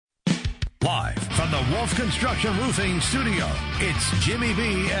Live from the Wolf Construction Roofing Studio, it's Jimmy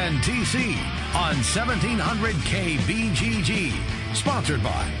B and TC on 1700 KBGG. Sponsored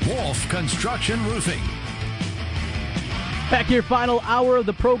by Wolf Construction Roofing. Back here, final hour of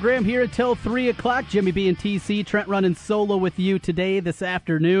the program here until 3 o'clock. Jimmy B and TC, Trent running solo with you today, this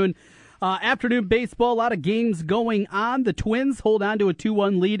afternoon. Afternoon baseball, a lot of games going on. The Twins hold on to a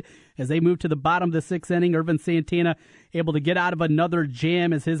 2-1 lead as they move to the bottom of the sixth inning. Irvin Santana able to get out of another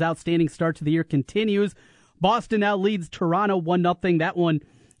jam as his outstanding start to the year continues. Boston now leads Toronto 1-0. That one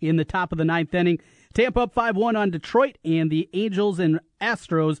in the top of the ninth inning. Tampa up 5-1 on Detroit, and the Angels and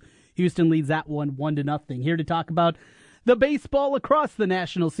Astros. Houston leads that one 1-0. Here to talk about the baseball across the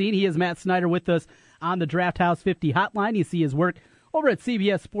national scene, he is Matt Snyder with us on the Draft House 50 hotline. You see his work over at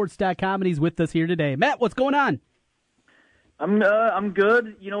CBSSports.com, and he's with us here today. Matt, what's going on? I'm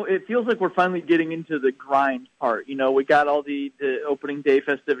good. You know, it feels like we're finally getting into the grind part. You know, we got all the opening day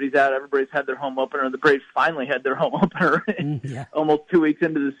festivities out. Everybody's had their home opener. The Braves finally had their home opener almost 2 weeks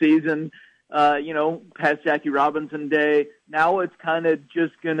into the season. You know, past Jackie Robinson Day. Now it's kind of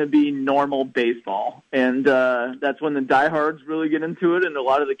just going to be normal baseball. And that's when the diehards really get into it, and a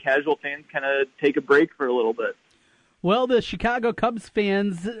lot of the casual fans kind of take a break for a little bit. Well, the Chicago Cubs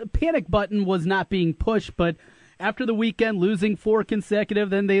fans' panic button was not being pushed, but after the weekend, losing 4 consecutive,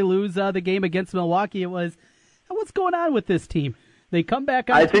 then they lose the game against Milwaukee. It was, what's going on with this team? They come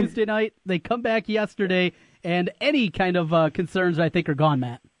back on Tuesday night. They come back yesterday, and any kind of concerns, I think, are gone,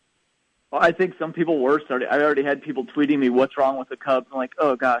 Matt. Well, I think some people were starting. I already had people tweeting me, what's wrong with the Cubs? I'm like,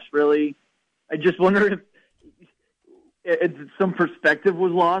 oh, gosh, really? I just wonder if some perspective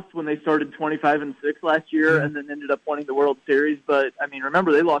was lost when they started 25-6 last year and then ended up winning the World Series. But, I mean,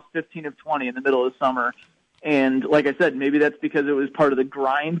 remember, they lost 15 of 20 in the middle of the summer. And like I said, maybe that's because it was part of the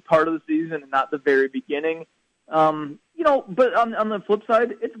grind part of the season and not the very beginning. You know, but on the flip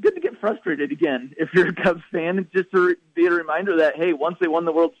side, it's good to get frustrated again if you're a Cubs fan, just to be a reminder that, hey, once they won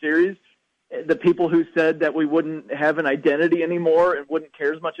the World Series, the people who said that we wouldn't have an identity anymore and wouldn't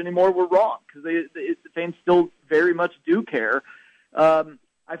care as much anymore were wrong, because the fans still very much do care.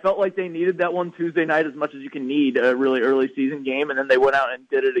 I felt like they needed that one Tuesday night as much as you can need a really early season game, and then they went out and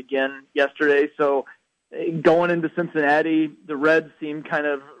did it again yesterday. So going into Cincinnati, the Reds seem kind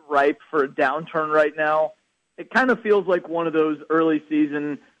of ripe for a downturn right now. It kind of feels like one of those early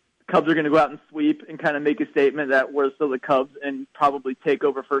season Cubs are going to go out and sweep and kind of make a statement that we're still the Cubs and probably take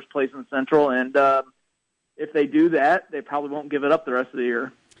over first place in the Central. And if they do that, they probably won't give it up the rest of the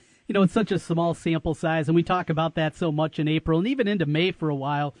year. You know, it's such a small sample size, and we talk about that so much in April and even into May for a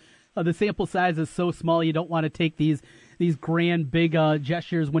while. The sample size is so small, you don't want to take these grand, big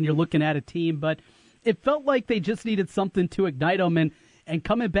gestures when you're looking at a team. But it felt like they just needed something to ignite them, and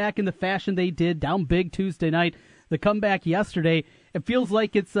coming back in the fashion they did, down big Tuesday night, the comeback yesterday, it feels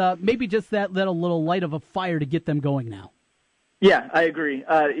like it's maybe just that little light of a fire to get them going now. Yeah, I agree.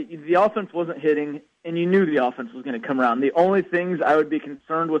 The offense wasn't hitting, and you knew the offense was going to come around. The only things I would be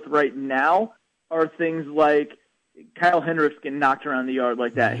concerned with right now are things like Kyle Hendricks getting knocked around the yard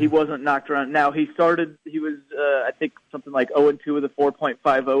like that. He wasn't knocked around. Now, he was, I think, something like 0-2 with a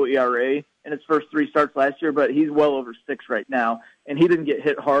 4.50 ERA in his first 3 starts last year, but he's well over 6 right now, and he didn't get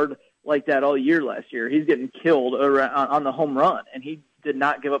hit hard like that all year last year. He's getting killed on the home run, and he did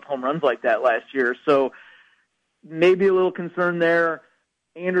not give up home runs like that last year. So maybe a little concern there.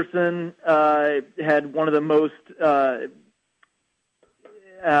 Anderson had one of the most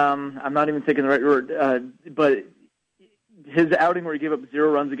I'm not even thinking the right word, but his outing where he gave up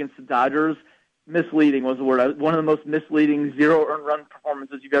 0 runs against the Dodgers, misleading was the word. One of the most misleading 0 earned run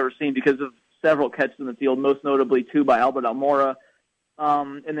performances you've ever seen because of several catches in the field, most notably 2 by Albert Almora.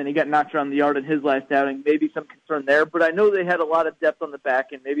 And then he got knocked around the yard in his last outing. Maybe some concern there, but I know they had a lot of depth on the back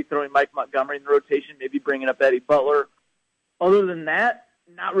end, maybe throwing Mike Montgomery in the rotation, maybe bringing up Eddie Butler. Other than that,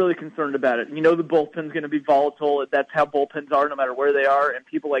 not really concerned about it. You know the bullpen's going to be volatile. That's how bullpens are no matter where they are. And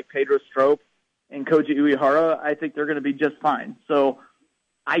people like Pedro Strop and Koji Uehara, I think they're going to be just fine. So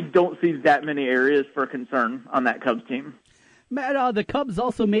I don't see that many areas for concern on that Cubs team. Matt, the Cubs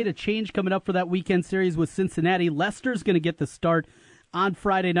also made a change coming up for that weekend series with Cincinnati. Lester's going to get the start on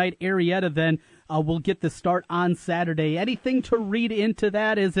Friday night. Arrieta then will get the start on Saturday. Anything to read into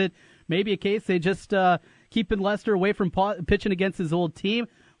that? Is it maybe a case they just keeping Lester away from pitching against his old team?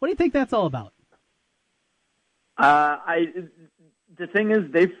 What do you think that's all about? The thing is,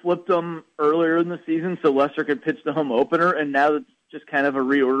 they flipped them earlier in the season so Lester could pitch the home opener, and now it's just kind of a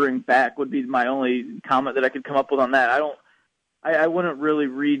reordering back would be my only comment that I could come up with on that. I wouldn't really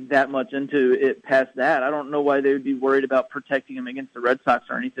read that much into it past that. I don't know why they would be worried about protecting him against the Red Sox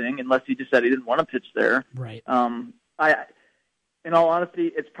or anything, unless he just said he didn't want to pitch there. Right. in all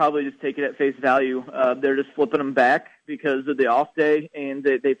honesty, it's probably just taken at face value. They're just flipping them back because of the off day, and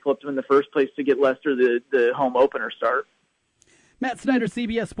they flipped them in the first place to get Leicester the home opener start. Matt Snyder,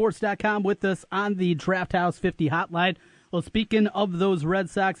 CBSSports.com, with us on the Draft House 50 hotline. Well, speaking of those Red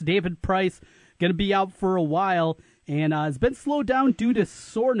Sox, David Price going to be out for a while and has been slowed down due to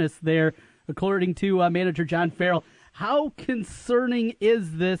soreness there, according to manager John Farrell. How concerning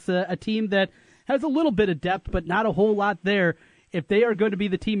is this, a team that has a little bit of depth but not a whole lot there? If they are going to be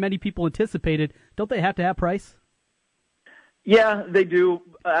the team many people anticipated, don't they have to have Price? Yeah, they do.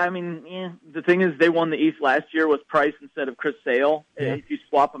 I mean, the thing is they won the East last year with Price instead of Chris Sale. Yeah. If you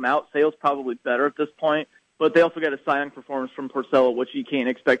swap them out, Sale's probably better at this point. But they also got a Cy Young performance from Porcello, which you can't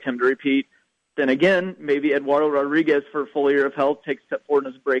expect him to repeat. Then again, maybe Eduardo Rodriguez for a full year of health takes a step forward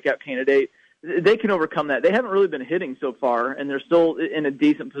as a breakout candidate. They can overcome that. They haven't really been hitting so far, and they're still in a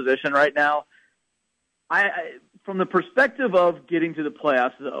decent position right now. From the perspective of getting to the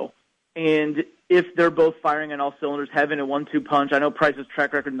playoffs, though, and if they're both firing on all cylinders, having a 1-2 punch, I know Price's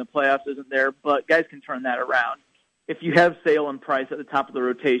track record in the playoffs isn't there, but guys can turn that around. If you have Sale and Price at the top of the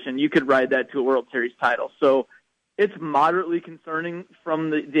rotation, you could ride that to a World Series title. So it's moderately concerning from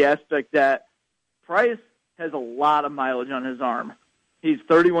the aspect that Price has a lot of mileage on his arm. He's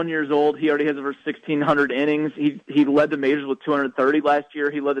 31 years old. He already has over 1,600 innings. He led the majors with 230 last year.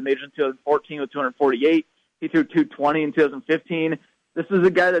 He led the majors in 2014 with 248. He threw 220 in 2015. This is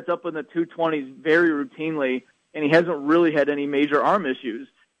a guy that's up in the 220s very routinely, and he hasn't really had any major arm issues,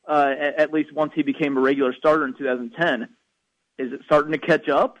 at least once he became a regular starter in 2010. Is it starting to catch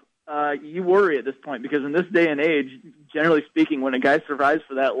up? You worry at this point, because in this day and age, generally speaking, when a guy survives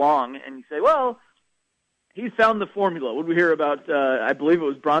for that long and you say, well, he's found the formula. What did we hear about, I believe it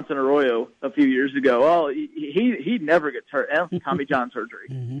was Bronson Arroyo a few years ago? Well, he never gets hurt. Tommy John surgery.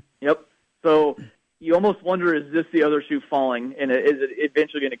 Mm-hmm. Yep. So you almost wonder, is this the other shoe falling, and is it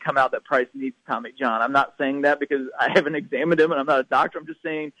eventually going to come out that Price needs Tommy John? I'm not saying that because I haven't examined him and I'm not a doctor. I'm just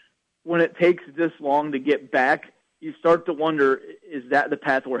saying when it takes this long to get back, you start to wonder, is that the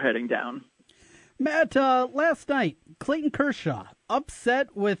path we're heading down? Matt, last night, Clayton Kershaw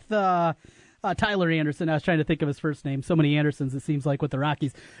upset with Tyler Anderson. I was trying to think of his first name. So many Andersons, it seems like, with the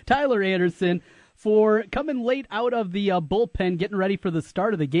Rockies. Tyler Anderson, for coming late out of the bullpen, getting ready for the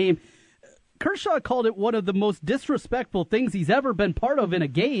start of the game. Kershaw called it one of the most disrespectful things he's ever been part of in a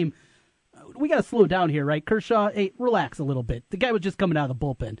game. We got to slow down here, right? Kershaw, hey, relax a little bit. The guy was just coming out of the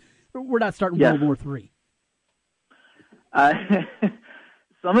bullpen. We're not starting World War III.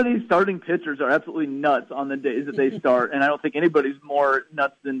 Some of these starting pitchers are absolutely nuts on the days that they start, and I don't think anybody's more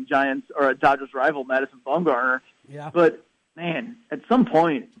nuts than Giants or Dodgers rival Madison Bumgarner. Yeah. But, man, at some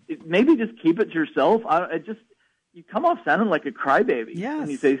point, maybe just keep it to yourself. You come off sounding like a crybaby when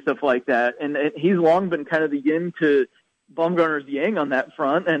you say stuff like that. And he's long been kind of the yin to Bumgarner's yang on that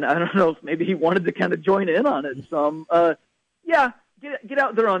front, and I don't know if maybe he wanted to kind of join in on it some. Get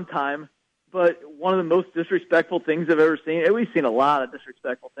out there on time. But one of the most disrespectful things I've ever seen, and we've seen a lot of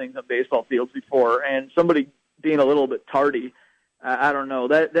disrespectful things on baseball fields before, and somebody being a little bit tardy, I don't know.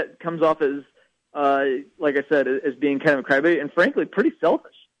 That comes off as, like I said, as being kind of a crybaby, and frankly, pretty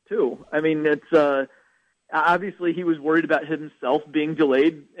selfish, too. I mean, it's obviously he was worried about himself being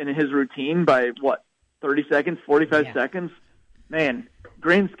delayed in his routine by, 30 seconds, 45 seconds? Man,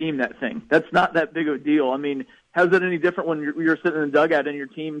 grand scheme, that thing. That's not that big of a deal. I mean, how's it any different when you're sitting in the dugout and your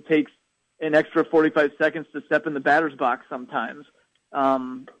team takes an extra 45 seconds to step in the batter's box sometimes?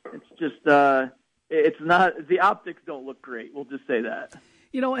 It's just, it's not, the optics don't look great. We'll just say that.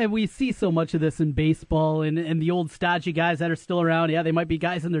 You know, and we see so much of this in baseball and the old stodgy guys that are still around. Yeah, they might be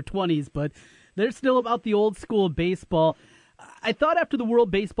guys in their 20s, but they're still about the old school of baseball. I thought after the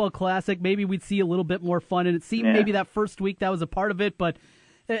World Baseball Classic, maybe we'd see a little bit more fun, and it seemed maybe that first week that was a part of it, but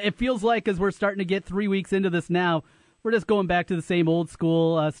it feels like as we're starting to get 3 weeks into this now, we're just going back to the same old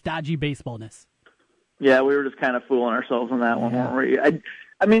school stodgy baseballness. Yeah, we were just kind of fooling ourselves on that one, weren't we?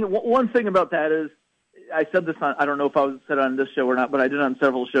 I mean, one thing about that is, I said this on, I don't know if I said it on this show or not, but I did on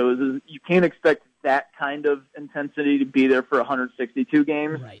several shows, is you can't expect that kind of intensity to be there for 162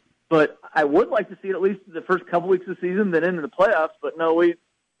 games. Right. But I would like to see it at least the first couple weeks of the season, then into the playoffs. But no, we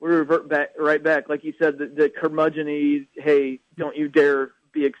revert right back. Like you said, the curmudgeon-y, hey, don't you dare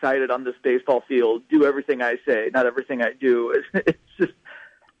be excited on this baseball field. Do everything I say, not everything I do. It's just,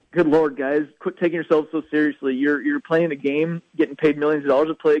 good Lord, guys, quit taking yourselves so seriously. You're playing a game, getting paid millions of dollars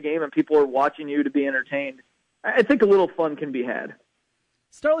to play a game, and people are watching you to be entertained. I think a little fun can be had.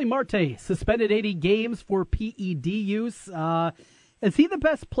 Starling Marte, suspended 80 games for PED use. Is he the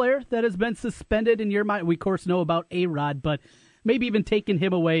best player that has been suspended in your mind? We, of course, know about A-Rod, but maybe even taking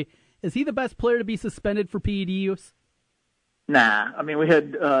him away. Is he the best player to be suspended for PED use? Nah. I mean, we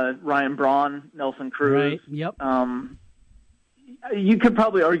had Ryan Braun, Nelson Cruz. Right. Yep. You could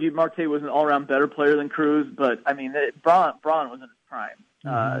probably argue Marte was an all-around better player than Cruz, but, I mean, Braun was in his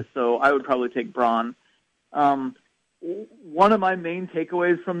prime. So I would probably take Braun. One of my main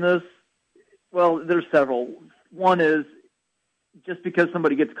takeaways from this, well, there's several. One is just because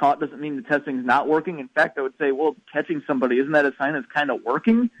somebody gets caught doesn't mean the testing's not working. In fact, I would say, well, catching somebody, isn't that a sign it's kind of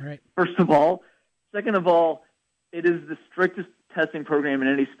working? Right. First of all. Second of all, it is the strictest testing program in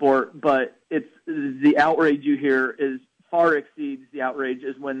any sport, but it's the outrage you hear is far exceeds the outrage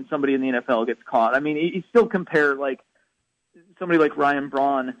is when somebody in the NFL gets caught. I mean, you still compare like somebody like Ryan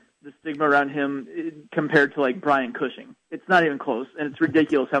Braun, the stigma around him compared to like Brian Cushing. It's not even close, and it's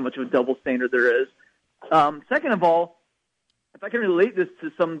ridiculous how much of a double standard there is. Second of all, if I can relate this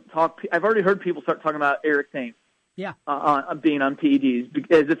to some talk, I've already heard people start talking about Eric Thames. Yeah. Being on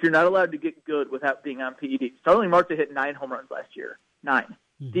PEDs, as if you're not allowed to get good without being on PEDs. Starling Marte hit 9 home runs last year. 9.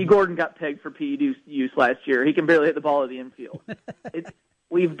 Mm-hmm. D. Gordon got pegged for PED use last year. He can barely hit the ball at the infield.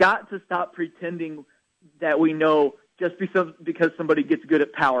 We've got to stop pretending that we know just because somebody gets good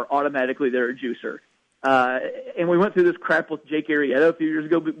at power, automatically they're a juicer. And we went through this crap with Jake Arrieta a few years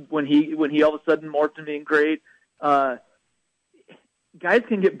ago when he all of a sudden morphed into being great. Guys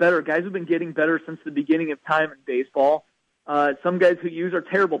can get better. Guys have been getting better since the beginning of time in baseball. Some guys who use are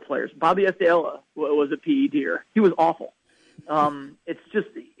terrible players. Bobby Estiella was a PEDer. He was awful. It's just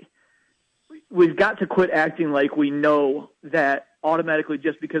we've got to quit acting like we know that automatically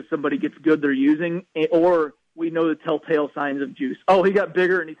just because somebody gets good they're using, or we know the telltale signs of juice. Oh, he got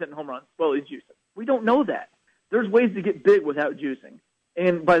bigger and he's hitting home runs. Well, he's juicing. We don't know that. There's ways to get big without juicing.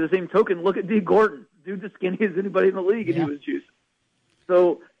 And by the same token, look at D. Gordon. Dude's as skinny as anybody in the league, and he was juicing.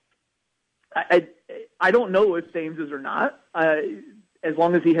 So I don't know if Thames is or not. As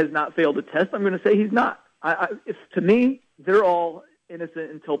long as he has not failed a test, I'm going to say he's not. To me, they're all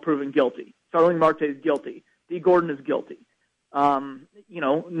innocent until proven guilty. Starling Marte is guilty. D. Gordon is guilty.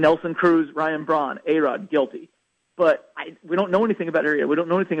 Nelson Cruz, Ryan Braun, A-Rod, guilty. But we don't know anything about Arrieta. We don't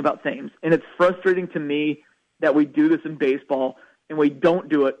know anything about Thames. And it's frustrating to me that we do this in baseball and we don't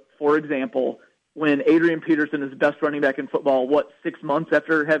do it, for example, when Adrian Peterson is the best running back in football, 6 months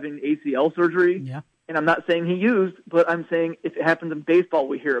after having ACL surgery? Yeah. And I'm not saying he used, but I'm saying if it happens in baseball,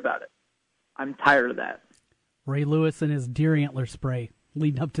 we hear about it. I'm tired of that. Ray Lewis and his deer antler spray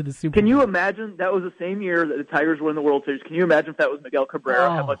leading up to the Super Bowl. Can you imagine that was the same year that the Tigers were in the World Series? Can you imagine if that was Miguel Cabrera,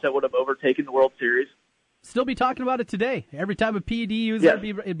 how much that would have overtaken the World Series? Still be talking about it today. Every time a PED user,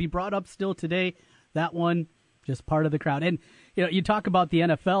 it'd be brought up still today. That one, just part of the crowd. And you talk about the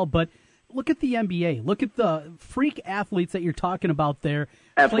NFL, but look at the NBA. Look at the freak athletes that you're talking about there.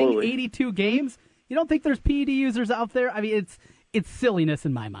 Absolutely. Playing 82 games. You don't think there's PED users out there? I mean, it's silliness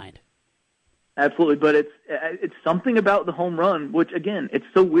in my mind. Absolutely, but it's something about the home run, which, again, it's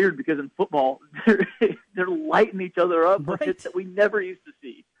so weird because in football, they're lighting each other up with hits that we never used to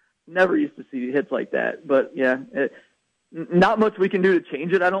see. Never used to see hits like that. But, yeah, not much we can do to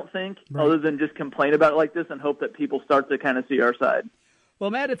change it, I don't think, other than just complain about it like this and hope that people start to kind of see our side. Well,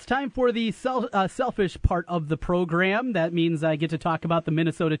 Matt, it's time for the selfish part of the program. That means I get to talk about the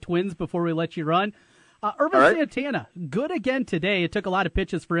Minnesota Twins before we let you run. Ervin Santana, good again today. It took a lot of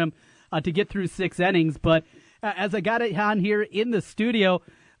pitches for him to get through 6 innings, but as I got it on here in the studio,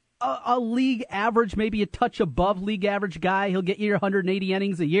 a league average, maybe a touch above league average guy. He'll get you 180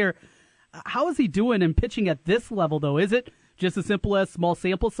 innings a year. How is he doing in pitching at this level, though? Is it just as simple as small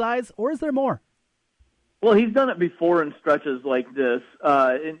sample size, or is there more? Well, he's done it before in stretches like this,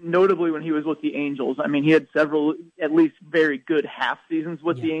 notably when he was with the Angels. I mean, he had several, at least very good half seasons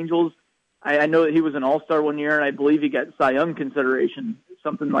with the Angels. I know that he was an all-star one year, and I believe he got Cy Young consideration,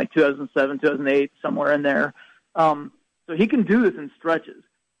 something like 2007, 2008, somewhere in there. So he can do this in stretches.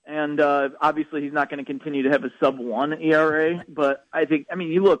 And obviously he's not going to continue to have a sub-1 ERA, but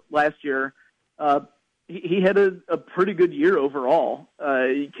you look last year, he had a pretty good year overall,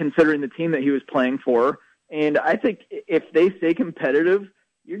 considering the team that he was playing for. And I think if they stay competitive,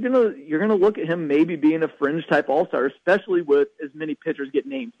 you're gonna look at him maybe being a fringe type all-star, especially with as many pitchers get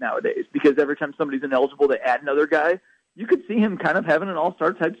named nowadays. Because every time somebody's ineligible, they add another guy. You could see him kind of having an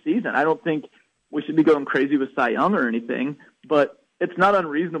all-star type season. I don't think we should be going crazy with Cy Young or anything, but it's not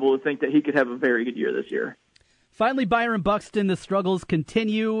unreasonable to think that he could have a very good year this year. Finally, Byron Buxton, the struggles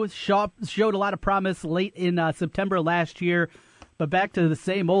continue. Showed a lot of promise late in September last year, but back to the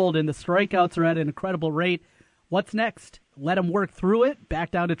same old, and the strikeouts are at an incredible rate. What's next? Let him work through it,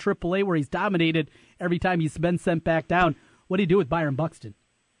 back down to AAA where he's dominated every time he's been sent back down. What do you do with Byron Buxton?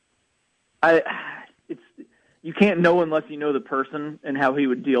 You can't know unless you know the person and how he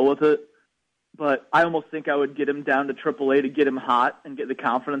would deal with it. but I almost think I would get him down to AAA to get him hot and get the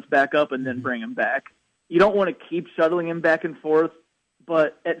confidence back up and then bring him back. You don't want to keep shuttling him back and forth,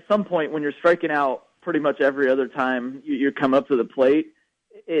 but at some point when you're striking out pretty much every other time you come up to the plate,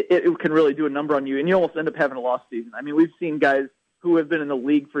 it can really do a number on you, and you almost end up having a lost season. I mean, we've seen guys who have been in the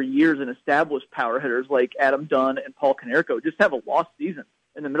league for years and established power hitters like Adam Dunn and Paul Konerko just have a lost season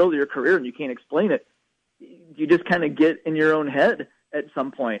in the middle of your career, and you can't explain it. You just kind of get in your own head at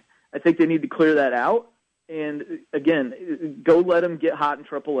some point. I think they need to clear that out, and again, go let him get hot in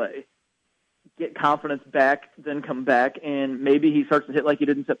AAA, get confidence back, then come back, and maybe he starts to hit like he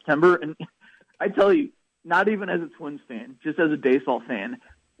did in September. And I tell you, not even as a Twins fan, just as a baseball fan,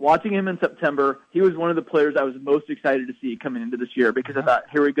 watching him in September, he was one of the players I was most excited to see coming into this year because I thought,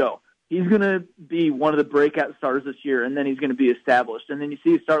 here we go. He's going to be one of the breakout stars this year, and then he's going to be established. And then you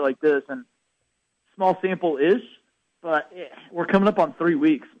see a start like this, and small sample-ish, but we're coming up on 3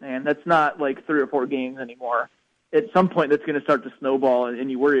 weeks, man. That's not like 3 or 4 games anymore. At some point, that's going to start to snowball,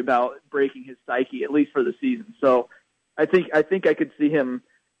 and you worry about breaking his psyche, at least for the season. So I think I could see him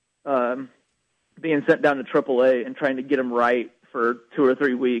being sent down to AAA and trying to get him right for 2 or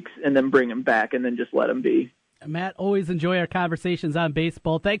 3 weeks and then bring him back and then just let him be. Matt, always enjoy our conversations on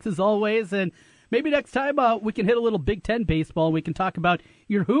baseball. Thanks as always, and maybe next time we can hit a little Big Ten baseball and we can talk about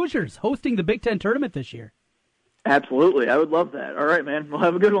your Hoosiers hosting the Big Ten tournament this year. Absolutely. I would love that. All right, man. We'll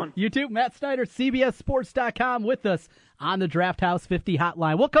have a good one. You too. Matt Snyder, CBSSports.com, with us on the Draft House 50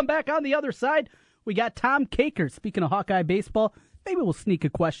 hotline. We'll come back on the other side. We got Tom Kakert. Speaking of Hawkeye baseball, maybe we'll sneak a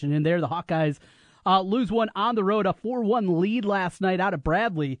question in there. The Hawkeyes lose one on the road, a 4-1 lead last night out of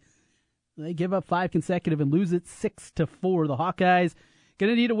Bradley. They give up 5 consecutive and lose it 6-4. The Hawkeyes going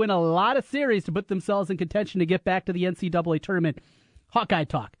to need to win a lot of series to put themselves in contention to get back to the NCAA tournament. Hawkeye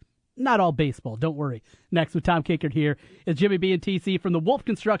talk. Not all baseball, don't worry. Next with Tom Kakert here is Jimmy B and TC from the Wolf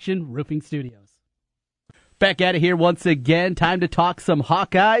Construction Roofing Studios. Back at it here once again. Time to talk some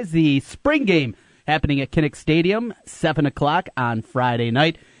Hawkeyes. The spring game happening at Kinnick Stadium, 7 o'clock on Friday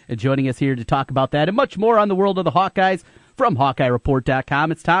night. And joining us here to talk about that and much more on the world of the Hawkeyes from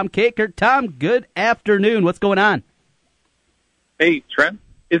HawkeyeReport.com, it's Tom Kakert. Tom, good afternoon. What's going on? Hey, Trent,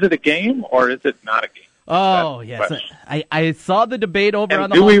 is it a game or is it not a game? Oh, yes. I saw the debate over and on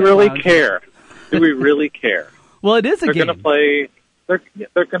the do we Hawkeye really Lounge. Care? Do we really care? Well, it is a game. They're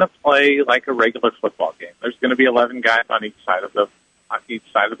going to play like a regular football game. There's going to be 11 guys on each side of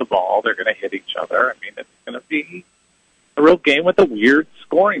the ball. They're going to hit each other. I mean, it's going to be a real game with a weird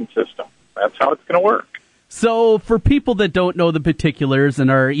scoring system. That's how it's going to work. So for people that don't know the particulars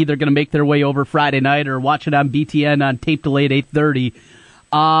and are either going to make their way over Friday night or watch it on BTN on tape delay at 8:30,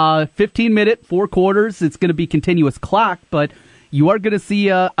 15-minute, 4 quarters. It's going to be continuous clock, but you are going to see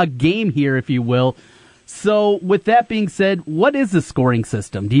a game here, if you will. So with that being said, what is the scoring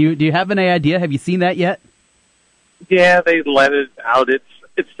system? Do you have any idea? Have you seen that yet? Yeah, they let it out.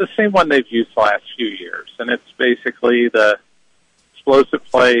 It's the same one they've used the last few years, and it's basically the explosive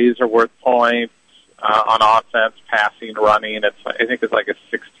plays are worth points on offense, passing, running. I think it's like a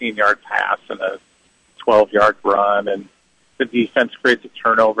 16-yard pass and a 12-yard run, and the defense creates a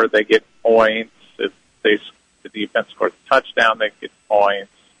turnover, they get points. If the defense scores a touchdown, they get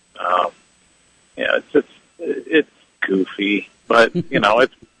points. It's goofy, but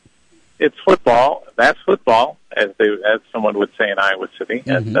it's football. That's football, as someone would say in Iowa City,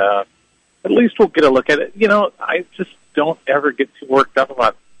 and at least we'll get a look at it. I just don't ever get too worked up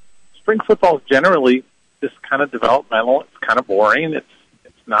about spring football. Is generally just kind of developmental. It's kind of boring. It's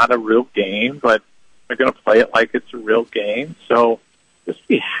not a real game, but they're going to play it like it's a real game. So just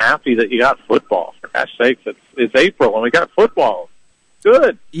be happy that you got football. For gosh sakes, it's April and we got football.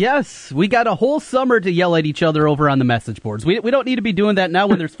 Good. Yes, we got a whole summer to yell at each other over on the message boards. We don't need to be doing that now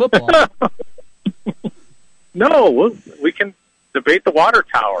when there's football. No, we can debate the water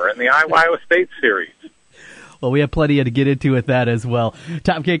tower in the Iowa State series. Well, we have plenty to get into with that as well.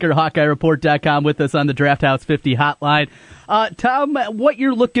 Tom Kakert, HawkeyeReport.com, with us on the Draft House 50 hotline. Tom, what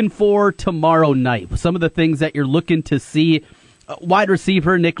you're looking for tomorrow night, some of the things that you're looking to see. Wide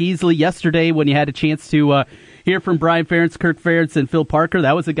receiver Nick Easley, yesterday when you had a chance to hear from Brian Ferentz, Kirk Ferentz, and Phil Parker,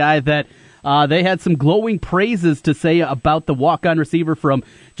 that was a guy that they had some glowing praises to say about the walk-on receiver from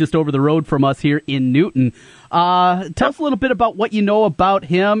just over the road from us here in Newton. Tell us a little bit about what you know about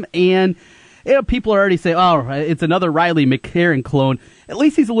him, and people are already saying, oh, it's another Riley McCarron clone. At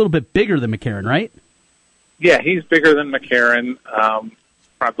least he's a little bit bigger than McCarron, right? Yeah, he's bigger than McCarron.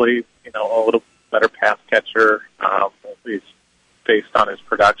 Probably, a little better pass catcher, at least based on his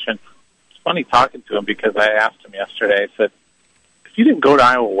production. It's funny talking to him because I asked him yesterday, I said, if you didn't go to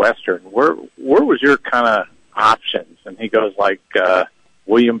Iowa Western, where was your kind of options? And he goes like,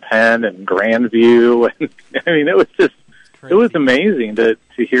 William Penn and Grandview. And I mean, it was just Crazy. It was amazing to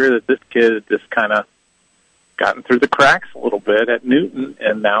hear that this kid had just kind of gotten through the cracks a little bit at Newton,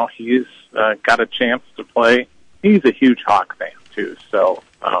 and now he's got a chance to play. He's a huge Hawk fan too, so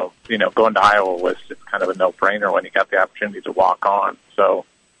going to Iowa was just kind of a no-brainer when he got the opportunity to walk on. So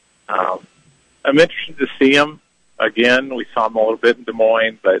I'm interested to see him again. We saw him a little bit in Des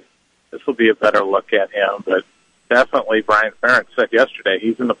Moines, but this will be a better look at him. But definitely, Brian Ferentz said yesterday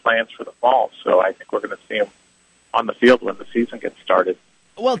he's in the plans for the fall, so I think we're going to see him on the field when the season gets started.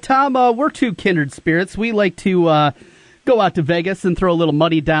 Well, Tom, we're two kindred spirits. We like to go out to Vegas and throw a little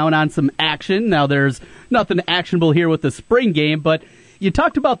money down on some action. Now, there's nothing actionable here with the spring game, but you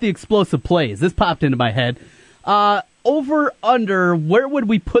talked about the explosive plays. This popped into my head. Over, under, where would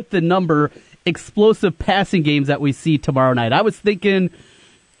we put the number explosive passing games that we see tomorrow night? I was thinking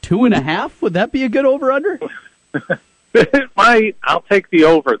 2.5. Would that be a good over, under? I'll take the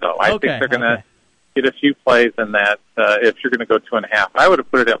over, though. I think they're going to Okay. get a few plays in that. If you're going to go 2.5, I would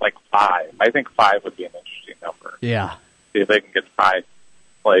have put it at like 5. I think 5 would be an interesting number. Yeah. See if they can get 5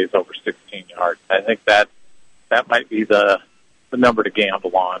 plays over 16 yards. I think that might be the number to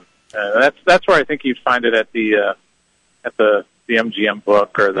gamble on. That's where I think you'd find it at the MGM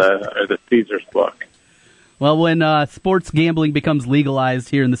book or the Caesars book. Well, when sports gambling becomes legalized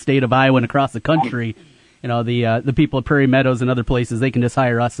here in the state of Iowa and across the country, the people at Prairie Meadows and other places, they can just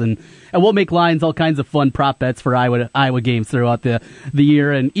hire us, and we'll make lines, all kinds of fun prop bets for Iowa games throughout the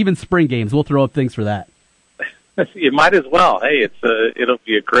year, and even spring games. We'll throw up things for that. You might as well. Hey, it'll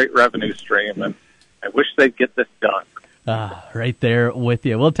be a great revenue stream, and I wish they'd get this done. Right there with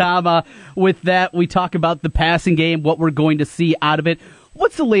you. Well, Tom, with that, we talk about the passing game, what we're going to see out of it.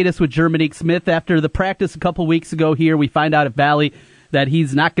 What's the latest with Jerminique Smith? After the practice a couple weeks ago here, we find out at Valley that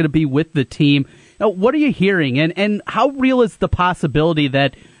he's not going to be with the team. Now, what are you hearing, and how real is the possibility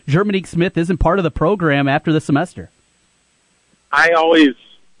that Jerminique Smith isn't part of the program after the semester?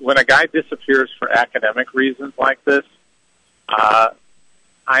 When a guy disappears for academic reasons like this, I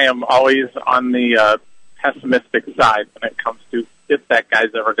am always on the pessimistic side when it comes to if that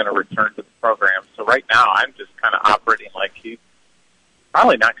guy's ever going to return to the program. So right now, I'm just kind of operating like he's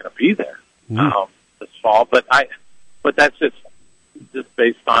probably not going to be there this fall. But that's just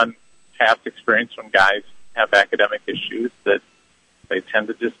based on past experience when guys have academic issues that they tend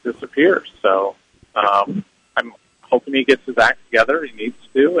to just disappear. So I'm hoping he gets his act together. He needs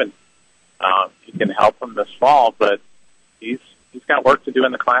to, and he can help him this fall. But he's got work to do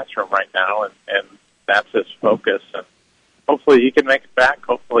in the classroom right now, and that's his focus. And hopefully he can make it back.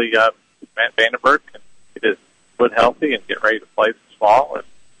 Hopefully Matt Vandenberg can get his foot healthy and get ready to play this fall. If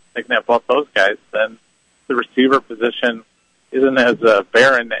they can have both those guys, then the receiver position isn't as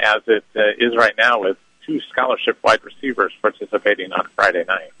barren as it is right now with 2 scholarship wide receivers participating on Friday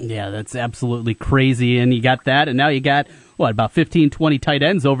night. Yeah, that's absolutely crazy. And you got that, and now you got, about 15, 20 tight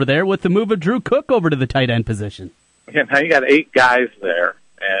ends over there with the move of Drew Cook over to the tight end position. Yeah, now you got 8 guys there.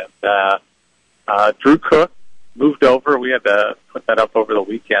 And Drew Cook moved over. We had to put that up over the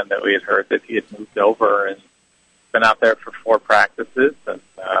weekend that we had heard that he had moved over and been out there for 4 practices. And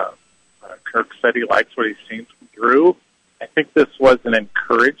Kirk said he likes what he's seen from Drew. I think this was an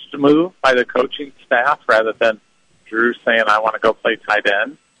encouraged move by the coaching staff rather than Drew saying, I want to go play tight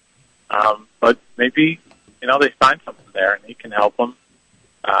end. But maybe, they find something there and he can help them.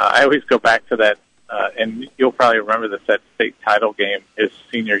 I always go back to that, and you'll probably remember this, that state title game his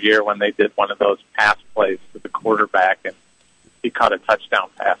senior year when they did one of those pass plays to the quarterback and he caught a touchdown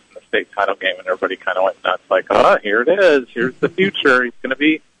pass in the state title game and everybody kind of went nuts like, here it is. Here's the future. He's going to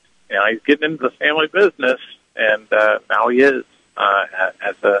be, he's getting into the family business. And now he is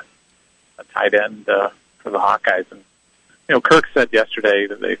as a tight end for the Hawkeyes. And Kirk said yesterday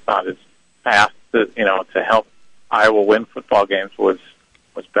that they thought his path to help Iowa win football games was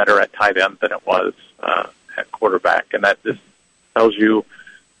better at tight end than it was at quarterback. And that just tells you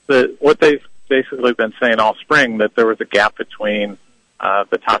that what they've basically been saying all spring, that there was a gap between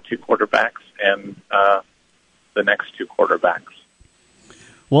the top 2 quarterbacks and the next 2 quarterbacks.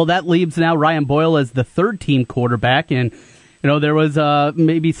 Well, that leaves now Ryan Boyle as the third-team quarterback, and there was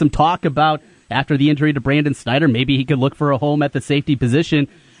maybe some talk about after the injury to Brandon Snyder, maybe he could look for a home at the safety position.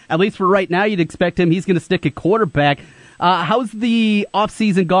 At least for right now, you'd expect he's going to stick at quarterback. How's the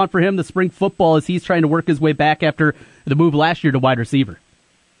offseason gone for him, the spring football, as he's trying to work his way back after the move last year to wide receiver?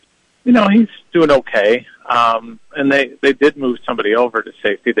 He's doing okay. And they did move somebody over to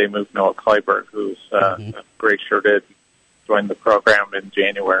safety. They moved Noah Clayberg, who's gray shirted, joined the program in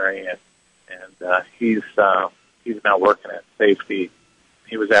January, and he's now working at safety.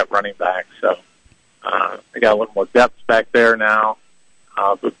 He was at running back, so they got a little more depth back there now.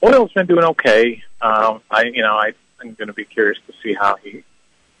 But Boyle's been doing okay. I'm going to be curious to see how he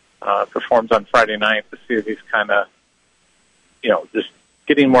performs on Friday night, to see if he's kind of, just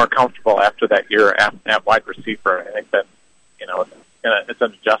getting more comfortable after that year at wide receiver. I think that, it's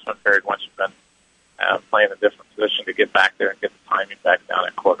an adjustment period once you've been playing a different position to get back there and get the timing back down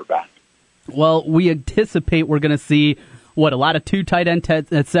at quarterback. Well, we anticipate we're going to see, a lot of two tight end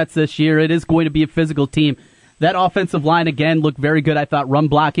sets this year. It is going to be a physical team. That offensive line, again, looked very good. I thought run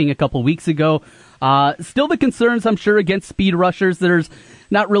blocking a couple weeks ago. Still the concerns, I'm sure, against speed rushers. There's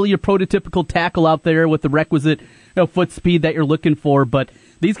not really a prototypical tackle out there with the requisite foot speed that you're looking for, but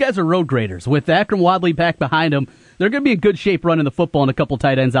these guys are road graders. With Akrum Wadley back behind them, they're going to be in good shape running the football, and a couple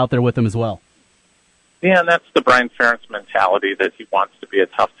tight ends out there with them as well. Yeah, and that's the Brian Ferentz mentality, that he wants to be a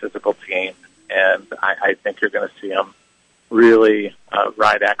tough physical team, and I think you're going to see him really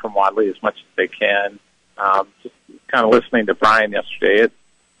ride Akrum Wadley as much as they can. Just kind of listening to Brian yesterday,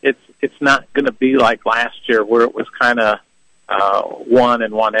 it's not going to be like last year where it was kind of 1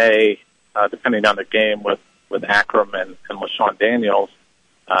 and 1A, depending on the game with Akrum and LaShawn Daniels.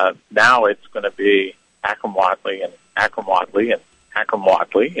 Now it's going to be Akrum Wadley and Akrum Wadley and Akrum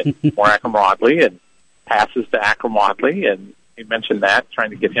Wadley and more Akrum Wadley and passes to Akrum Wadley, and he mentioned that, trying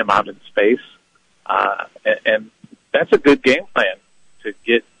to get him out in space. And that's a good game plan, to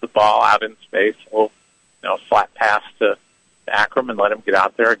get the ball out in space. We'll, flat pass to Akrum and let him get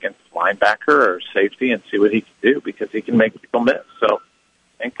out there against linebacker or safety and see what he can do, because he can make people miss. So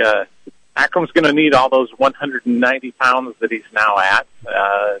I think Akrum's going to need all those 190 pounds that he's now at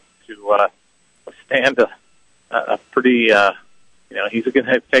to withstand a pretty, he's going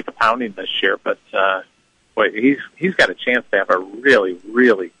to take a pounding this year, but he's got a chance to have a really,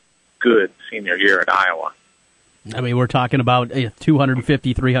 really good senior year at Iowa. I mean, we're talking about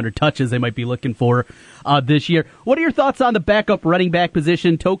 250, 300 touches they might be looking for this year. What are your thoughts on the backup running back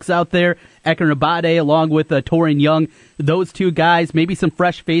position? Toke's out there, Ekron Abade along with Torian Young. Those two guys, maybe some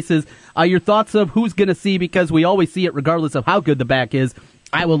fresh faces. Your thoughts of who's going to see, because we always see it regardless of how good the back is.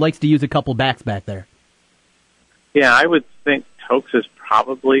 Iowa likes to use a couple backs back there. Yeah, I would think Tokes is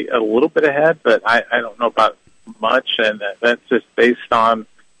probably a little bit ahead, but I don't know about much, and that's just based on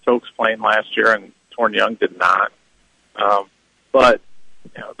Tokes playing last year and Torn Young did not. But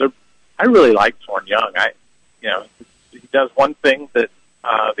I really like Torn Young. He does one thing that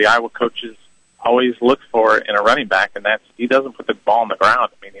the Iowa coaches always look for in a running back, and that's he doesn't put the ball on the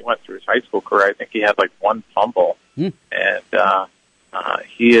ground. I mean, he went through his high school career. I think he had like one fumble, and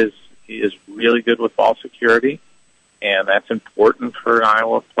he is really good with ball security, and that's important for an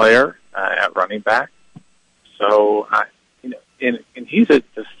Iowa player at running back. So, and he's a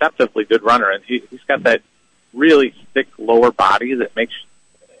deceptively good runner, and he's got that really thick lower body that makes,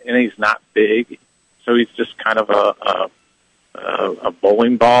 and he's not big, so he's just kind of a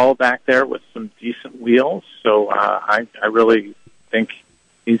bowling ball back there with some decent wheels. So I really think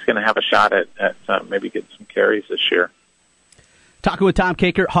he's going to have a shot at maybe getting some carries this year. Talking with Tom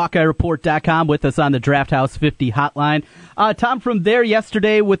Kakert, HawkeyeReport.com, with us on the Draft House 50 hotline. Tom, from there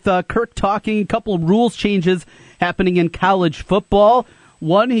yesterday with Kirk talking, a couple of rules changes happening in college football.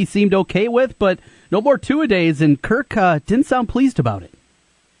 One he seemed okay with, but no more two-a-days, and Kirk didn't sound pleased about it.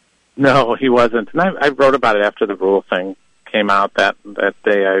 No, he wasn't. And I wrote about it after the rule thing came out that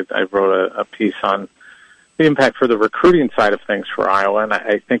day. I wrote a piece on the impact for the recruiting side of things for Iowa, and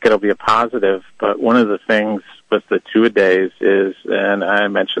I think it'll be a positive. But one of the things with the two-a-days is, and I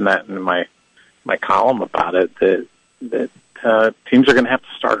mentioned that in my column about it, that teams are going to have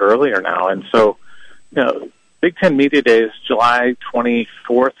to start earlier now. And so, Big Ten Media Days, July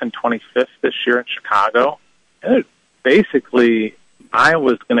 24th and 25th this year in Chicago. And basically,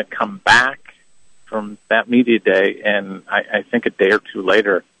 Iowa's going to come back from that media day, and I think a day or two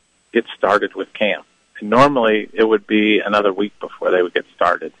later, get started with camp. And normally, it would be another week before they would get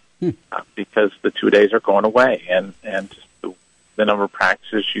started because the 2 days are going away, and just the number of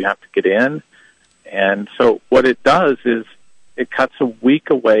practices you have to get in. And so what it does is it cuts a week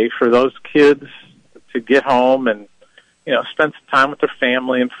away for those kids to get home and, spend some time with their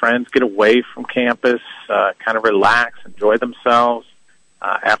family and friends, get away from campus, kind of relax, enjoy themselves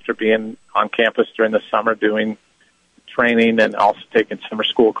after being on campus during the summer doing training and also taking summer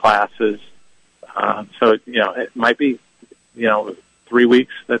school classes. So, it might be, 3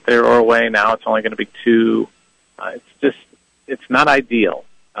 weeks that they were away. Now it's only going to be 2. It's not ideal.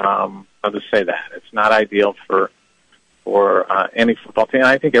 I'll just say that. It's not ideal for any football team.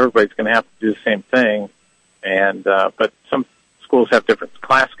 I think everybody's going to have to do the same thing. And but some schools have different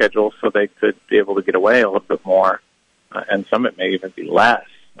class schedules, so they could be able to get away a little bit more. And some it may even be less,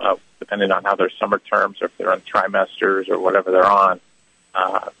 depending on how their summer terms, or if they're on trimesters or whatever they're on.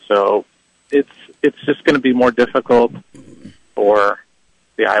 So it's just going to be more difficult for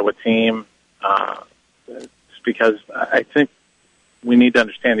the Iowa team, just because I think we need to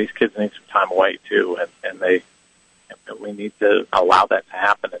understand these kids need some time away too, and we need to allow that to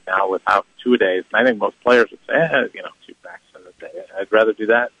happen. And now without 2 days, and I think most players would say, 2 practices a day. I'd rather do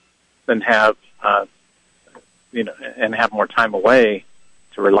that than have, and have more time away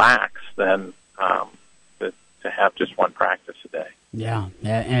to relax than to have just one practice a day. Yeah,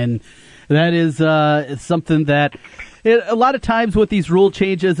 and that is something that a lot of times with these rule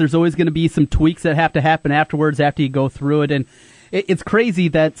changes, there's always going to be some tweaks that have to happen afterwards after you go through it. And it's crazy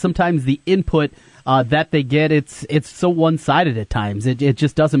that sometimes the input that they get, it's so one-sided at times. It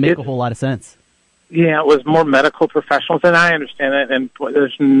just doesn't make a whole lot of sense. Yeah, it was more medical professionals, and I understand that. And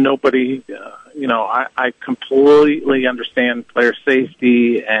there's nobody, I completely understand player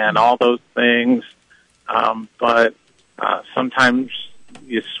safety and all those things. But sometimes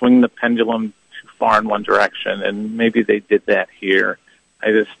you swing the pendulum too far in one direction, and maybe they did that here.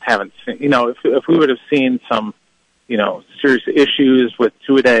 I just haven't seen, if we would have seen some, serious issues with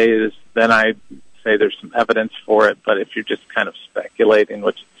 2 days, then I'd say there's some evidence for it. But if you're just kind of speculating,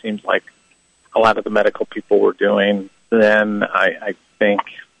 which it seems like a lot of the medical people were doing, then I think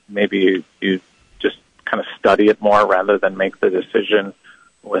maybe you just kind of study it more rather than make the decision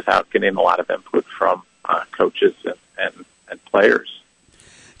without getting a lot of input from coaches and players.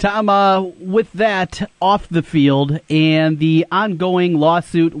 Tom, with that off the field and the ongoing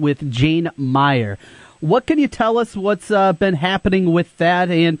lawsuit with Jane Meyer, what can you tell us what's been happening with that?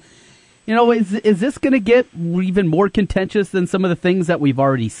 And, is this going to get even more contentious than some of the things that we've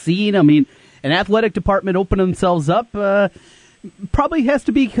already seen? I mean, an athletic department opening themselves up probably has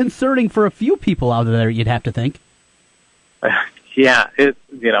to be concerning for a few people out there, you'd have to think. Yeah,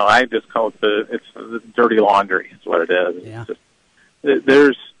 I just call it the dirty laundry is what it is. Yeah.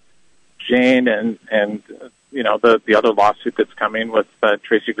 There's Jane and the other lawsuit that's coming with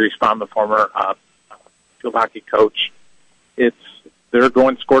Tracy Griesbaum, the former field hockey coach. They're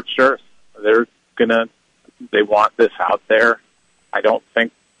going scorched earth. They want this out there. I don't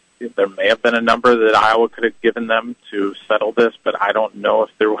think there may have been a number that Iowa could have given them to settle this, but I don't know if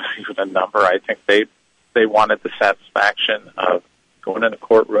there was even a number. I think they wanted the satisfaction of going in a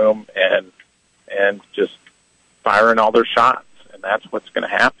courtroom and just firing all their shots. And that's what's going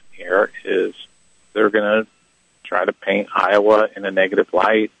to happen here is they're going to try to paint Iowa in a negative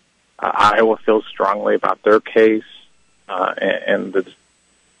light. Iowa feels strongly about their case, and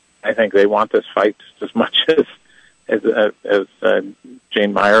I think they want this fight just as much as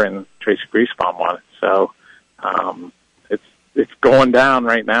Jane Meyer and Tracy Griesbaum want it. So it's going down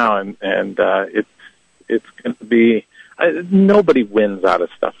right now, and it's going to be nobody wins out of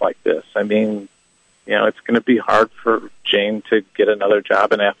stuff like this. I mean, it's going to be hard for Jane to get another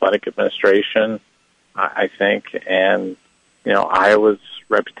job in athletic administration, I think, and Iowa's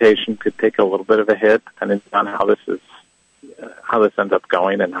reputation could take a little bit of a hit depending on how this ends up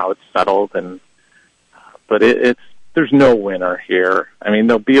going and how it's settled. But there's no winner here. I mean,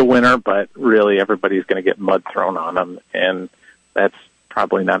 there'll be a winner, but really everybody's going to get mud thrown on them, and that's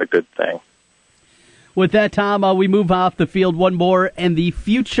probably not a good thing. With that, Tom, we move off the field one more, and the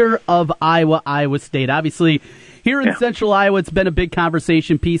future of Iowa State. Obviously, here in Central Iowa, it's been a big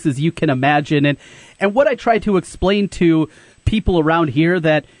conversation piece, as you can imagine. And what I try to explain to people around here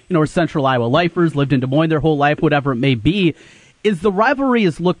that, are Central Iowa lifers, lived in Des Moines their whole life, whatever it may be, is the rivalry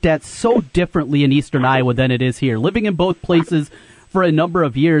is looked at so differently in Eastern Iowa than it is here. Living in both places for a number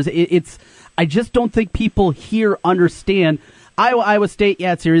of years, I just don't think people here understand Iowa State,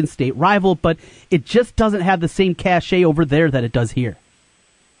 yeah, it's your in-state rival, but it just doesn't have the same cachet over there that it does here.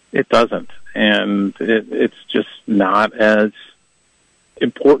 It doesn't, and it's just not as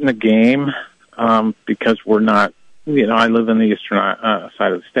important a game because we're not. I live in the eastern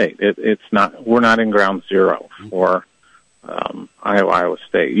side of the state. It's not. We're not in ground zero for Iowa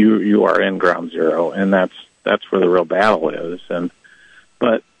State. You are in ground zero, and that's where the real battle is.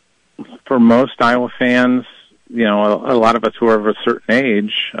 But for most Iowa fans, a lot of us who are of a certain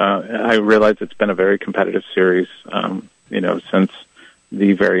age, I realize it's been a very competitive series, since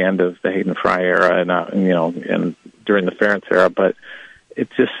the very end of the Hayden Fry era and during the Ferentz era. But it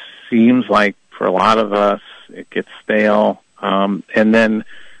just seems like for a lot of us, it gets stale. And then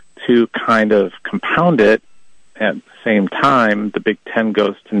to kind of compound it at the same time, the Big Ten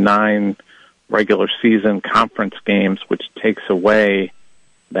goes to 9 regular season conference games, which takes away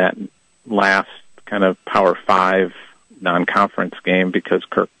that last kind of Power 5 non-conference game because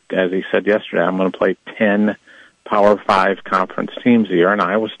Kirk, as he said yesterday, I'm going to play 10 Power 5 conference teams a year, and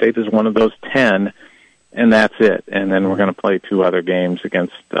Iowa State is one of those 10. and that's it. And then we're going to play 2 other games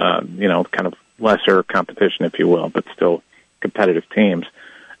against, kind of lesser competition, if you will, but still competitive teams.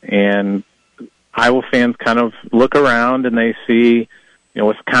 And Iowa fans kind of look around and they see,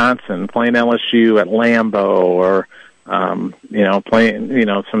 Wisconsin playing LSU at Lambeau, or playing,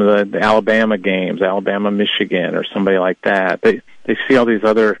 some of the Alabama games, Alabama, Michigan, or somebody like that. They see all these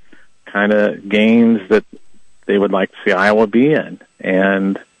other kind of games that they would like to see Iowa be in,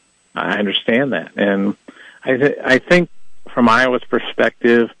 and I understand that. And I think from Iowa's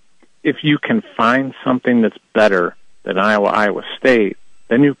perspective, if you can find something that's better than Iowa State,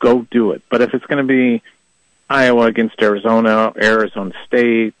 then you go do it. But if it's going to be Iowa against Arizona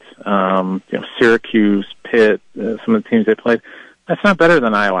State, Syracuse, Pitt, some of the teams they played, that's not better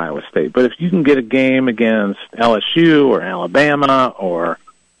than Iowa State. But if you can get a game against LSU or Alabama or,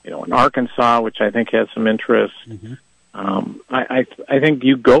 in Arkansas, which I think has some interest, I think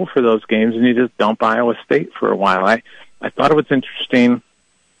you go for those games and you just dump Iowa State for a while. I thought it was interesting,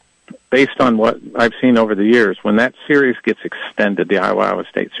 based on what I've seen over the years, when that series gets extended, the Iowa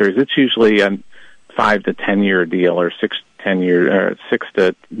State series, it's usually a 5 to 10 year deal, or 6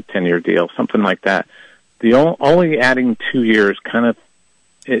 to 10 year deal, something like that. The only adding 2 years kind of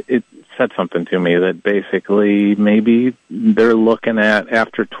it said something to me that basically maybe they're looking at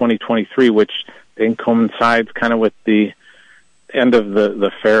after 2023, which then coincides kind of with the end of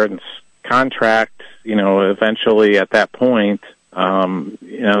the Ferentz contract. Eventually at that point,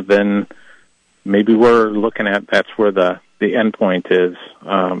 then maybe we're looking at that's where the end point is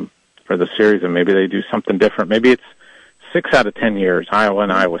for the series, and maybe they do something different. Maybe it's 6 out of 10 years Iowa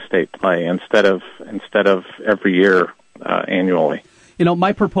and Iowa State play instead of every year annually.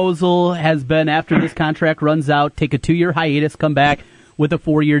 My proposal has been, after this contract runs out, take a 2-year hiatus, come back with a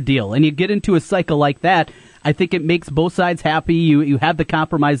 4-year deal. And you get into a cycle like that, I think it makes both sides happy. You have the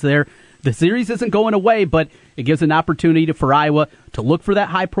compromise there. The series isn't going away, but it gives an opportunity for Iowa to look for that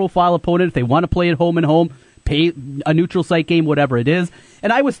high-profile opponent if they want to play at home and home, pay a neutral site game, whatever it is.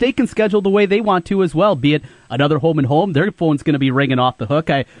 And Iowa State can schedule the way they want to as well, be it another home and home. Their phone's going to be ringing off the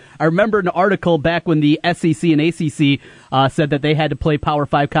hook. I remember an article back when the SEC and ACC said that they had to play Power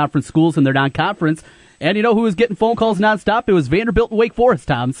 5 conference schools in their non-conference. And you know who was getting phone calls nonstop? It was Vanderbilt and Wake Forest,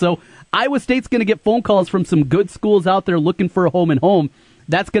 Tom. So Iowa State's going to get phone calls from some good schools out there looking for a home and home.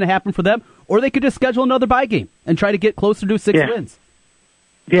 That's going to happen for them. Or they could just schedule another bye game and try to get closer to 6 wins.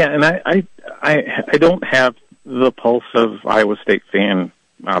 Yeah, and I don't have the pulse of Iowa State fan,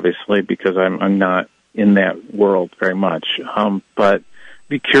 obviously, because I'm not in that world very much. But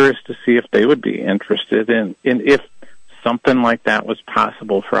be curious to see if they would be interested in if something like that was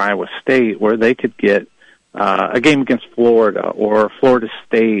possible for Iowa State, where they could get a game against Florida or Florida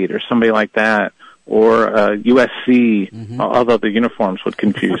State or somebody like that, or USC, although the uniforms would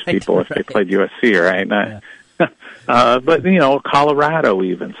confuse people if they played USC, right? Yeah. But Colorado,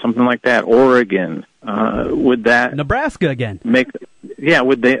 even something like that, Oregon, would that Nebraska again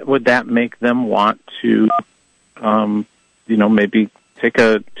would that make them want to maybe take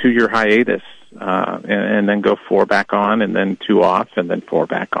a 2-year hiatus and then go 4 back on, and then 2 off, and then 4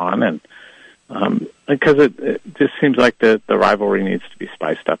 back on, and because it just seems like the rivalry needs to be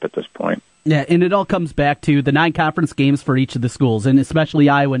spiced up at this point. Yeah, and it all comes back to the 9 conference games for each of the schools, and especially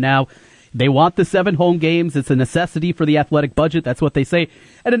Iowa now. They want the 7 home games. It's a necessity for the athletic budget. That's what they say.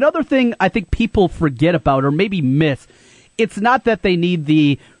 And another thing I think people forget about, or maybe miss, it's not that they need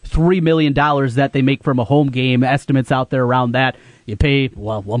the $3 million that they make from a home game. Estimates out there around that. You pay,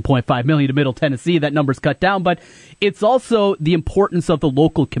 $1.5 million to Middle Tennessee. That number's cut down. But it's also the importance of the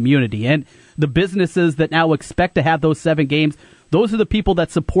local community and the businesses that now expect to have those 7 games. Those are the people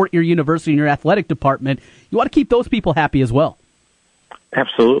that support your university and your athletic department. You want to keep those people happy as well.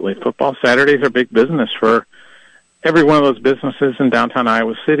 Absolutely. Football Saturdays are big business for every one of those businesses in downtown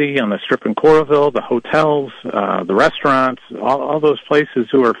Iowa City, on the Strip in Coralville, the hotels, the restaurants, all those places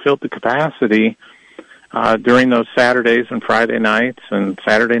who are filled to capacity during those Saturdays and Friday nights and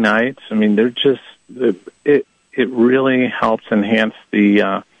Saturday nights. I mean, they're just it really helps enhance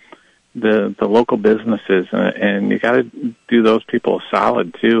the local businesses, and you got to do those people a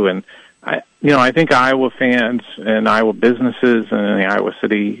solid too. And I think Iowa fans and Iowa businesses and the Iowa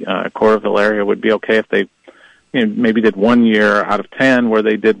City, Coralville area would be okay if they maybe did 1 year out of 10 where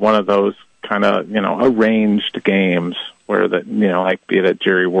they did one of those kind of, arranged games where like be it at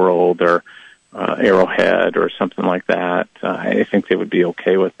Jerry World or Arrowhead or something like that. I think they would be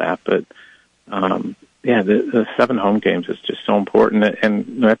okay with that. But, the 7 home games is just so important. And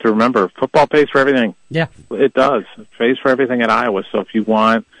you have to remember, football pays for everything. Yeah. It does. It pays for everything at Iowa. So if you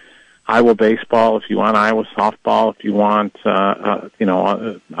want Iowa baseball, if you want Iowa softball, if you want,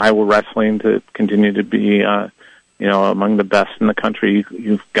 Iowa wrestling to continue to be, among the best in the country,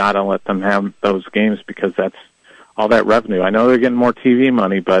 you've got to let them have those games because that's all that revenue. I know they're getting more TV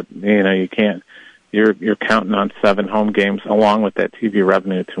money, but, you can't, you're counting on 7 home games along with that TV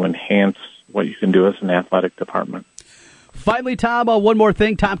revenue to enhance what you can do as an athletic department. Finally, Tom, one more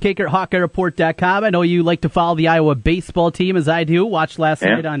thing. Tom Kakert, HawkeyeReport.com. I know you like to follow the Iowa baseball team, as I do. Watched last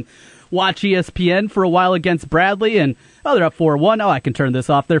night on Watch ESPN for a while against Bradley, and they're up 4-1. I can turn this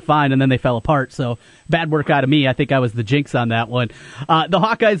off. They're fine, and then they fell apart. So bad work out of me. I think I was the jinx on that one. The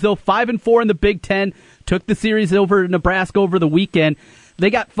Hawkeyes, though, 5-4 in the Big Ten. Took the series over Nebraska over the weekend. They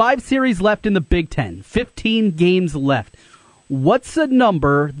got 5 series left in the Big Ten. 15 games left. What's a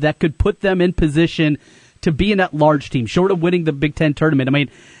number that could put them in position to be an at-large team, short of winning the Big Ten tournament? I mean,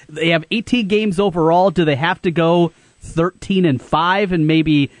 they have 18 games overall. Do they have to go 13-5 and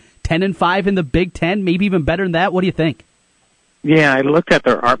maybe 10-5 in the Big Ten? Maybe even better than that? What do you think? Yeah, I looked at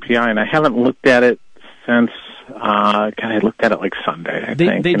their RPI, and I haven't looked at it since, I looked at it like Sunday, I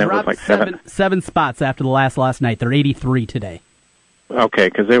think. They and dropped it was like seven spots after the last night. They're 83 today. Okay,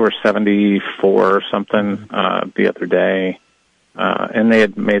 because they were 74 or something the other day. And they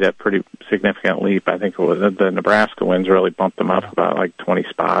had made a pretty significant leap. I think it was the Nebraska wins really bumped them up about like 20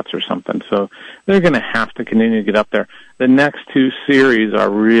 spots or something. So they're going to have to continue to get up there. The next 2 series are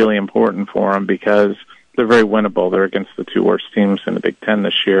really important for them because they're very winnable. They're against the 2 worst teams in the Big Ten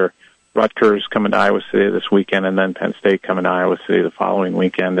this year. Rutgers coming to Iowa City this weekend, and then Penn State coming to Iowa City the following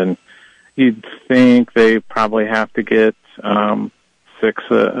weekend. And you'd think they probably have to get 5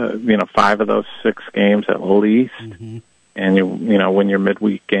 of those 6 games at least. Mm-hmm. And you win your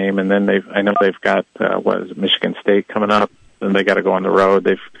midweek game, and then I know they've got Michigan State coming up, and they got to go on the road.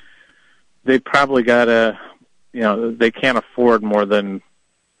 They've probably got to, they can't afford more than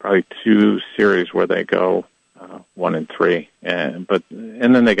probably 2 series where they go 1-3, and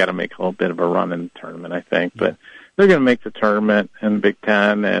then they got to make a little bit of a run in the tournament, I think. But they're going to make the tournament in the Big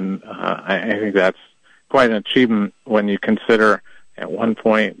Ten, and I think that's quite an achievement when you consider at one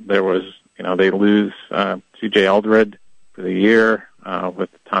point there was, they lose C.J. Eldred for the year with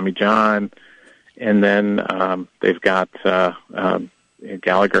Tommy John, and then they've got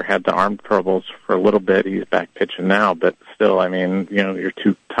Gallagher had the arm troubles for a little bit. He's back pitching now, but still, your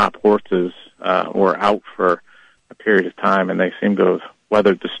 2 top horses were out for a period of time, and they seem to have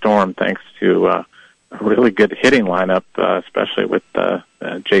weathered the storm thanks to a really good hitting lineup, especially with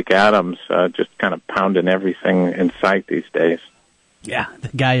Jake Adams just kind of pounding everything in sight these days. Yeah, the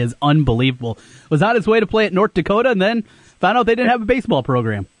guy is unbelievable. Was on his way to play at North Dakota and then found out they didn't have a baseball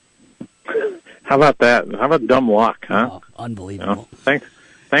program. How about that? How about dumb luck, huh? Oh, unbelievable. Thanks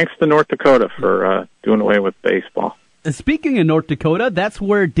to North Dakota for doing away with baseball. Speaking of North Dakota, that's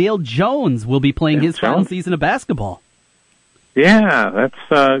where Dale Jones will be playing his final season of basketball. Yeah,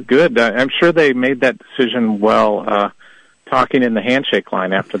 that's good. I'm sure they made that decision well talking in the handshake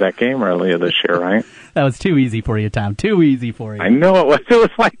line after that game earlier this year, right? That was too easy for you, Tom. Too easy for you. I know it was. It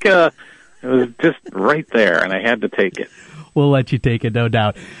was like it was just right there, and I had to take it. We'll let you take it, no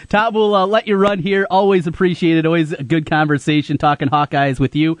doubt. Tom, we'll let you run here. Always appreciate it. Always a good conversation talking Hawkeyes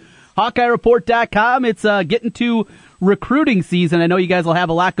with you. HawkeyeReport.com. It's getting to recruiting season. I know you guys will have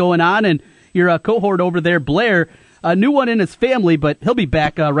a lot going on, and your cohort over there, Blair, a new one in his family, but he'll be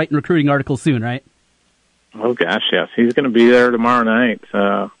back writing recruiting articles soon, right? Oh gosh, yes. He's going to be there tomorrow night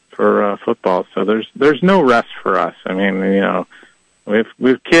for football. So there's no rest for us.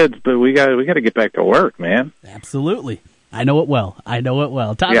 We've kids, but we got to get back to work, man. Absolutely. I know it well.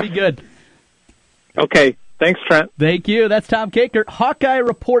 Tom, Be good. Okay. Thanks, Trent. Thank you. That's Tom Kakert,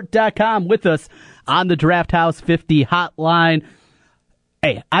 HawkeyeReport.com, with us on the Draft House 50 hotline.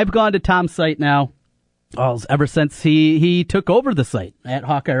 Hey, I've gone to Tom's site now ever since he took over the site at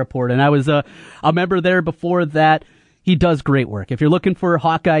Hawkeye Report, and I was a member there before that. He does great work. If you're looking for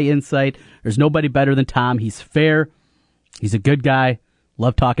Hawkeye insight, there's nobody better than Tom. He's fair. He's a good guy.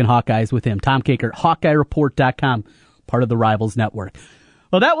 Love talking Hawkeyes with him. Tom Kakert, HawkeyeReport.com, part of the Rivals Network.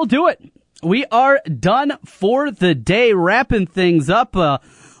 Well, that will do it. We are done for the day, wrapping things up.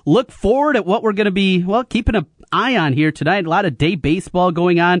 Look forward at what we're going to be, keeping an eye on here tonight. A lot of day baseball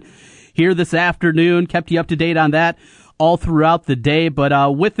going on here this afternoon. Kept you up to date on that all throughout the day.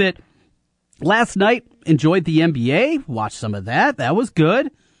 But with it, last night, enjoyed the NBA. Watched some of that. That was good.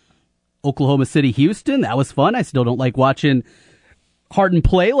 Oklahoma City, Houston. That was fun. I still don't like watching Harden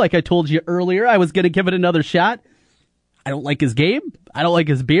play. Like I told you earlier, I was going to give it another shot. I don't like his game. I don't like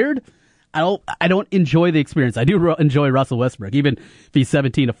his beard. I don't enjoy the experience. I do enjoy Russell Westbrook, even if he's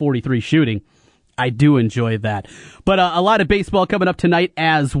 17 of 43 shooting. I do enjoy that. But a lot of baseball coming up tonight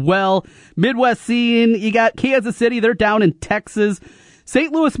as well. Midwest scene, you got Kansas City. They're down in Texas.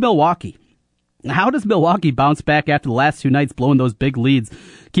 St. Louis, Milwaukee. How does Milwaukee bounce back after the last 2 nights blowing those big leads?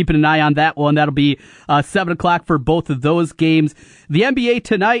 Keeping an eye on that one. That'll be 7 o'clock for both of those games. The NBA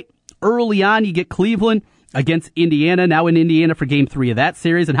tonight, early on, you get Cleveland against Indiana. Now in Indiana for Game 3 of that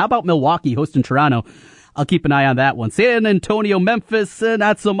series. And how about Milwaukee hosting Toronto? I'll keep an eye on that one. San Antonio, Memphis,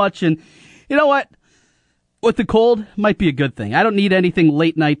 not so much. And you know what? With the cold, might be a good thing. I don't need anything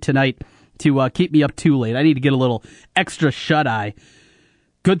late night tonight to keep me up too late. I need to get a little extra shut-eye.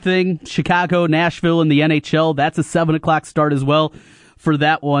 Good thing, Chicago, Nashville in the NHL. That's a 7 o'clock start as well for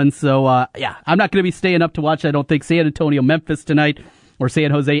that one. So, I'm not going to be staying up to watch, I don't think, San Antonio, Memphis tonight or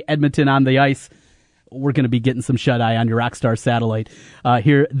San Jose, Edmonton on the ice. We're going to be getting some shut-eye on your Rockstar Satellite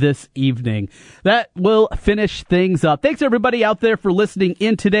here this evening. That will finish things up. Thanks, everybody out there, for listening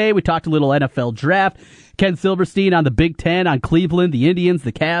in today. We talked a little NFL draft. Ken Silverstein on the Big Ten, on Cleveland, the Indians,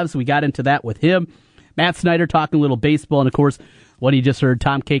 the Cavs. We got into that with him. Matt Snyder talking a little baseball. And, of course, what you just heard,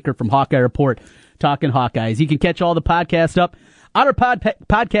 Tom Caker from Hawkeye Report talking Hawkeyes. You can catch all the podcasts up on our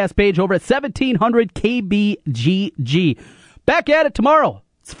podcast page over at 1700 KBGG. Back at it tomorrow.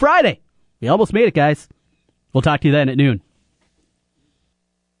 It's Friday. We almost made it, guys. We'll talk to you then at noon.